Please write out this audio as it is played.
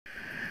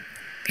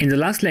In the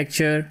last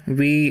lecture,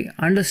 we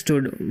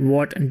understood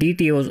what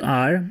DTOs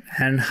are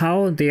and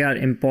how they are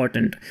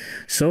important.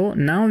 So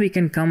now we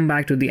can come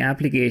back to the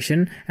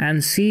application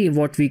and see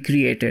what we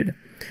created.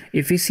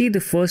 If we see the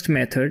first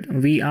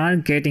method, we are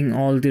getting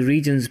all the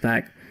regions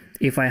back.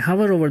 If I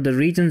hover over the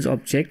regions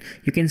object,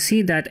 you can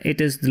see that it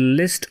is the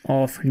list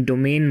of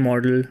domain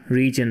model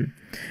region.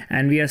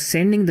 And we are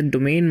sending the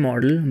domain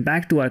model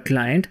back to our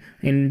client.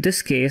 In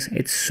this case,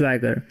 it's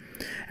Swagger.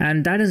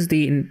 And that is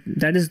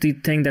the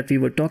thing that we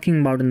were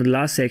talking about in the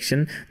last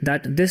section,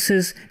 that this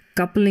is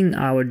coupling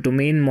our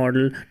domain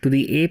model to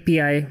the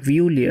API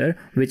view layer,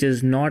 which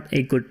is not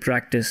a good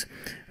practice.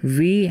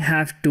 We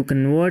have to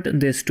convert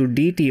this to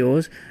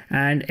DTOs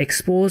and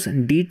expose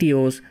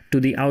DTOs to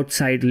the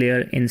outside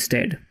layer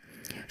instead.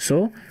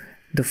 So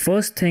the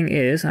first thing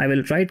is, I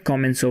will write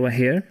comments over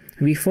here.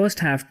 We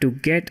first have to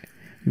get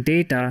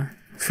data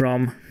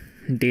from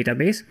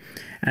database,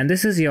 and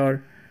this is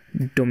your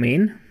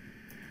domain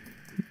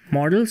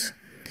models.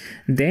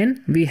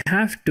 Then we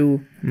have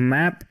to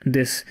map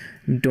this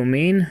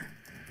domain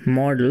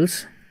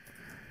models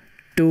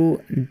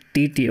to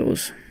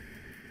DTOs,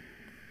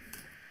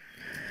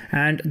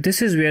 and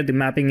this is where the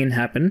mapping in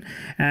happen.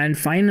 And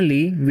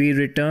finally we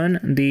return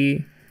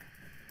the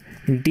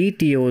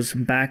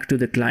DTOs back to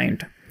the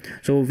client.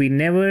 So we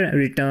never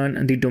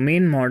return the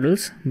domain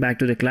models back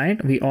to the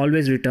client, we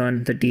always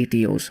return the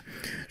DTOs.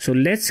 So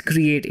let's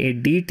create a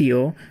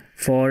DTO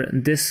for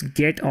this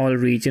get all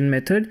region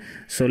method.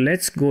 So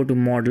let's go to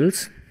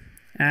models,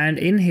 and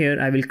in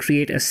here I will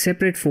create a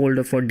separate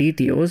folder for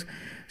DTOs.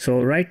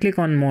 So right click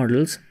on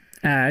models,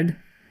 add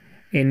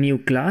a new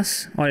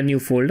class or a new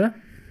folder,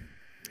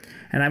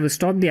 and I will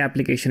stop the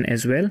application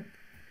as well.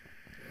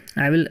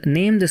 I will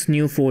name this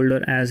new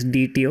folder as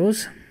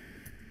DTOs,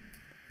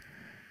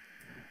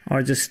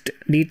 or just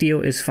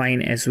DTO is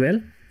fine as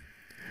well.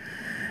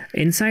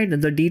 Inside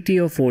the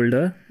DTO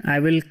folder, I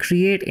will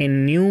create a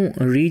new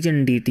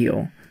region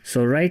DTO.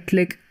 So right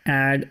click,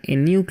 add a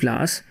new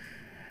class,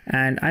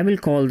 and I will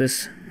call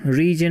this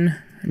region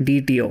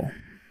DTO.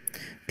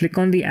 Click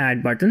on the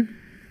add button.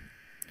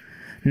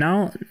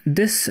 Now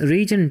this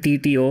region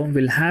DTO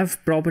will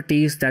have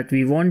properties that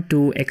we want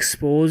to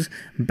expose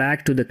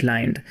back to the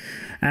client.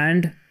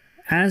 And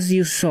as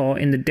you saw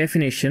in the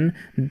definition,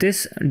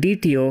 this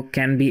DTO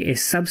can be a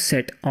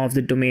subset of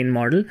the domain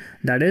model.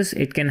 That is,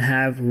 it can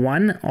have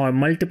one or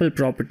multiple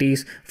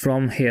properties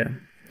from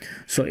here.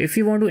 So if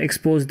you want to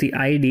expose the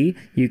ID,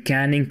 you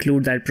can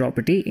include that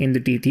property in the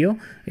DTO.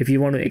 If you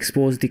want to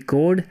expose the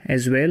code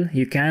as well,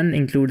 you can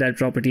include that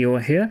property over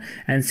here,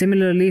 and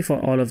similarly for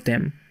all of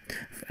them.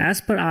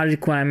 As per our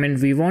requirement,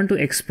 we want to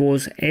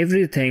expose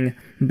everything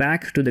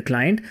back to the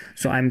client.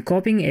 So I'm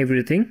copying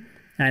everything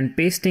and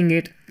pasting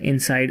it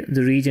inside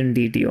the region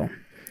DTO.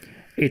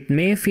 It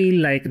may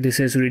feel like this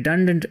is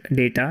redundant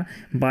data,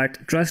 but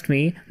trust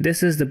me,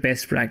 this is the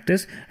best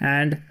practice,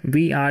 and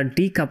we are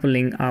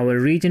decoupling our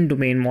region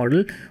domain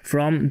model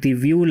from the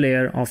view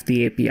layer of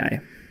the API.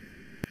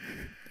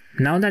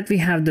 Now that we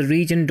have the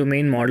region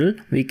domain model,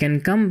 we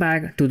can come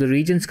back to the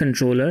regions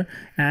controller,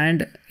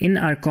 and in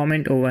our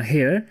comment over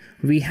here,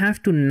 we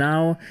have to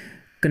now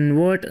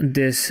convert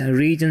this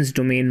regions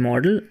domain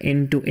model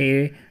into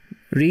a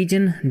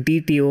region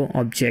DTO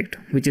object,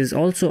 which is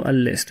also a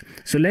list.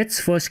 So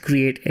let's first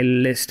create a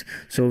list.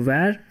 So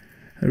where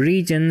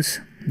regions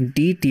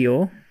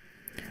DTO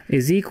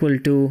is equal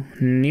to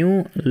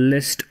new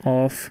list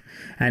of,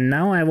 and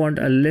now I want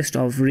a list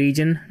of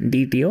region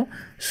DTO.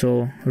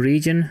 So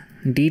region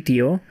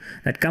DTO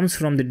that comes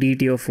from the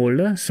DTO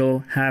folder.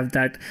 So have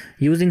that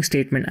using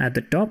statement at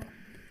the top.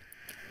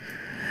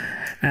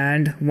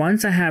 And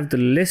once I have the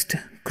list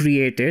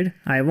created,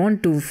 I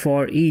want to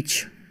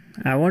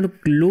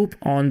loop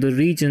on the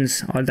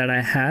regions that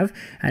I have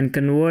and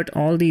convert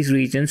all these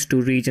regions to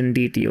region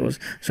DTOs.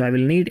 So I will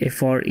need a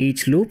for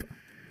each loop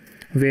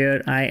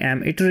where I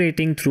am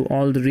iterating through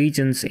all the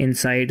regions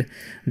inside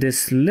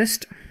this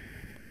list.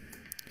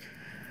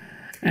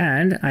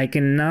 And I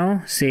can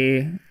now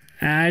say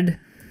add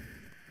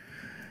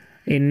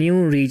a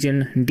new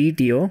region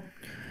DTO,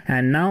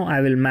 and now I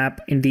will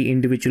map in the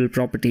individual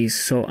properties.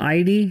 So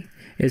ID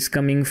is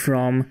coming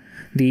from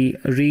the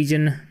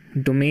region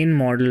domain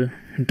model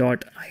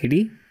dot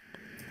ID,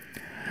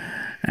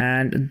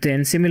 and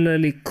then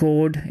similarly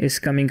code is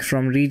coming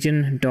from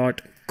region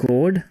dot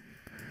code.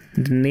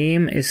 The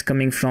name is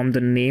coming from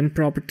the name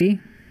property,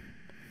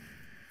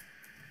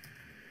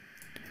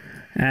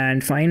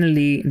 and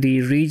finally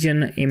the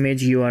region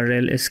image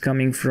URL is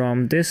coming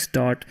from this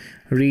dot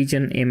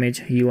region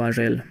image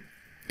URL.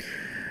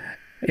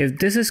 If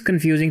this is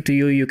confusing to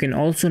you, you can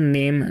also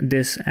name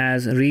this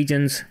as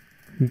regions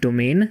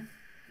domain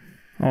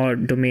or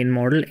domain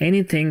model.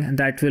 Anything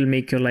that will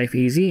make your life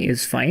easy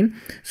is fine.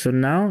 So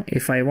now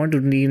if I want to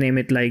rename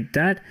it like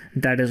that,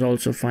 that is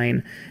also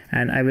fine.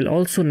 And I will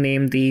also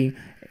name the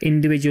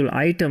individual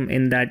item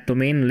in that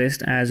domain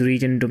list as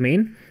region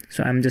domain.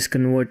 So I'm just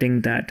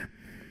converting that.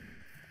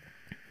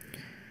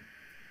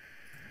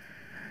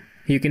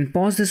 You can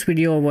pause this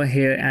video over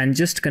here and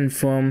just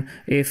confirm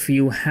if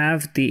you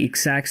have the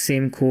exact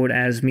same code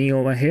as me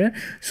over here.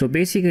 So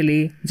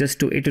basically, just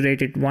to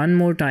iterate it one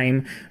more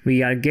time,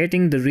 we are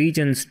getting the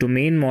regions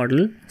domain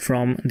model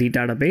from the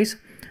database.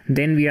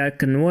 Then we are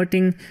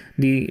converting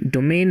the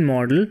domain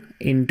model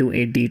into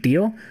a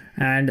DTO,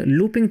 and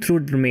looping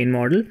through the domain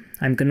model,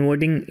 I'm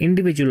converting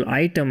individual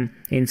item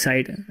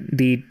inside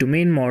the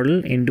domain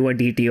model into a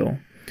DTO.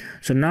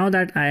 So now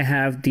that I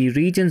have the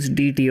regions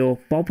DTO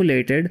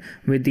populated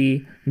with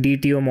the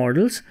DTO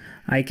models,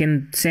 I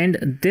can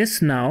send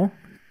this now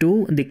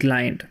to the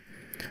client.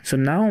 So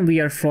now we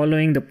are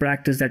following the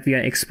practice that we are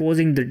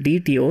exposing the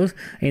DTOs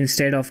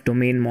instead of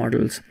domain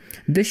models.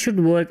 This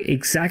should work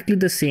exactly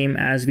the same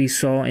as we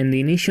saw in the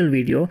initial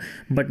video,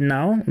 but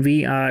now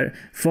we are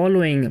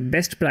following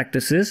best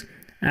practices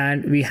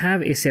and we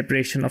have a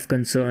separation of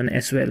concern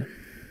as well.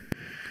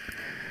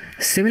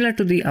 Similar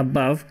to the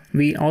above,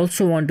 we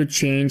also want to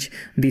change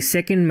the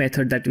second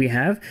method that we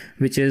have,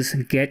 which is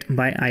get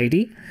by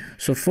ID.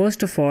 So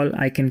first of all,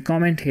 I can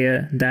comment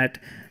here that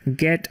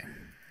get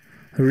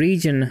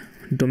region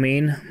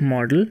domain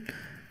model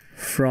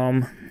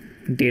from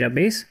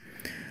database.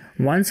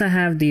 Once I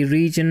have the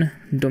region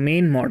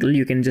domain model,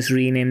 you can just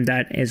rename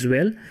that as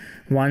well.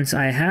 Once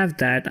I have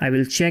that, I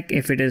will check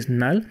if it is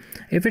null.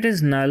 If it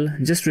is null,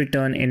 just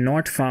return a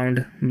not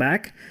found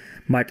back.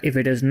 But if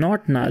it is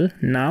not null,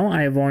 now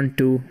I want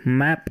to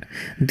map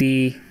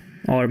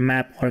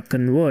or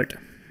convert,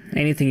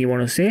 anything you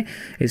want to say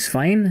is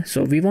fine.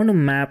 So we want to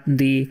map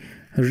the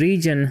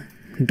region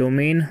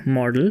domain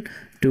model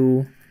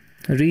to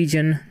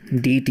region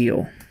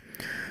DTO.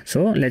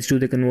 So let's do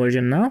the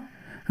conversion now.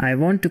 I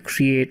want to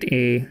create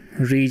a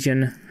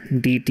region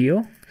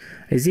DTO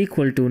is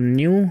equal to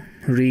new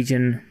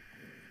region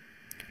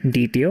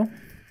DTO,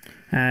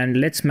 and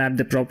let's map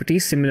the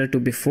properties similar to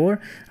before.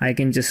 I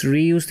can just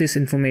reuse this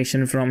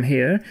information from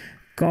here,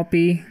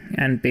 copy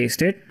and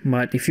paste it,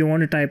 but if you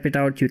want to type it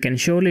out, you can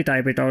surely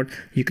type it out.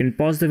 You can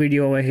pause the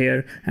video over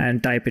here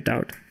and type it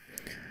out.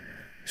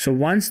 So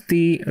once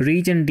the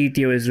region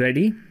DTO is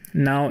ready,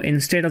 now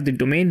instead of the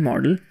domain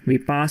model, we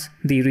pass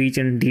the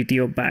region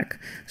DTO back.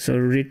 So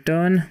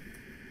return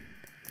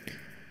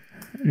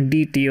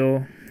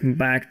DTO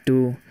back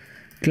to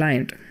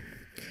client.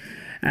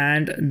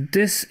 And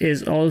this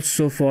is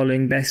also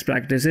following best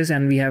practices,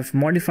 and we have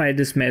modified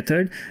this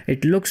method.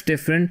 It looks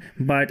different,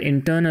 but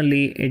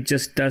internally it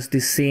just does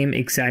the same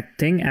exact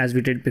thing as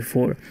we did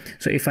before.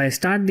 So if I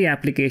start the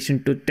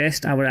application to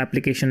test our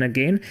application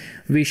again,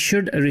 we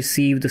should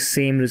receive the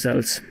same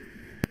results.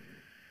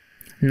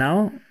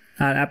 Now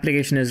our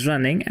application is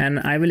running,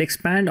 and I will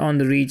expand on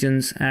the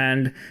regions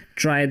and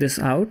try this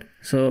out.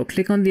 So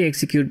click on the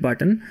execute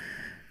button.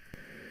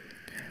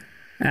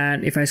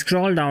 And if I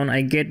scroll down,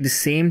 I get the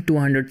same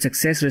 200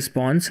 success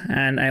response,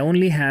 and I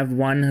only have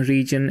one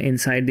region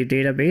inside the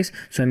database,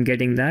 so I'm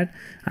getting that.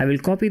 I will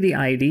copy the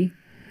ID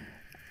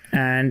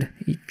and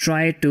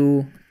try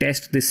to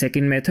test the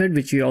second method,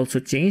 which we also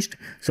changed.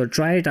 So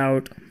try it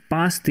out,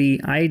 pass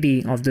the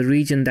ID of the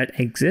region that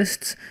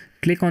exists,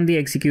 click on the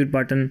execute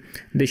button.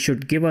 This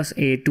should give us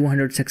a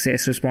 200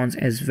 success response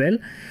as well.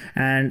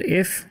 And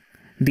if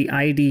the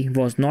ID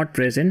was not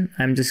present,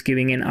 I'm just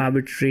giving an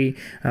arbitrary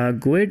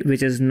GUID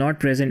which is not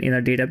present in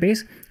our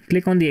database.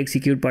 Click on the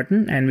execute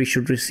button and we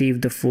should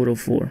receive the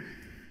 404.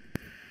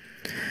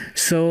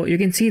 So you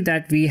can see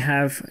that we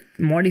have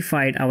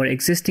modified our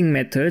existing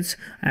methods,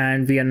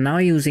 and we are now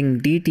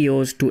using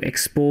DTOs to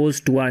expose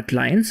to our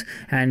clients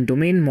and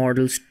domain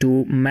models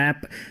to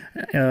map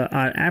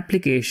our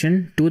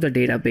application to the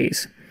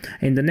database.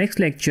 In the next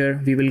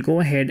lecture, we will go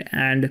ahead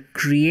and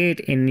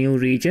create a new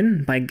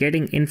region by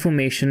getting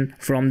information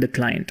from the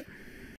client.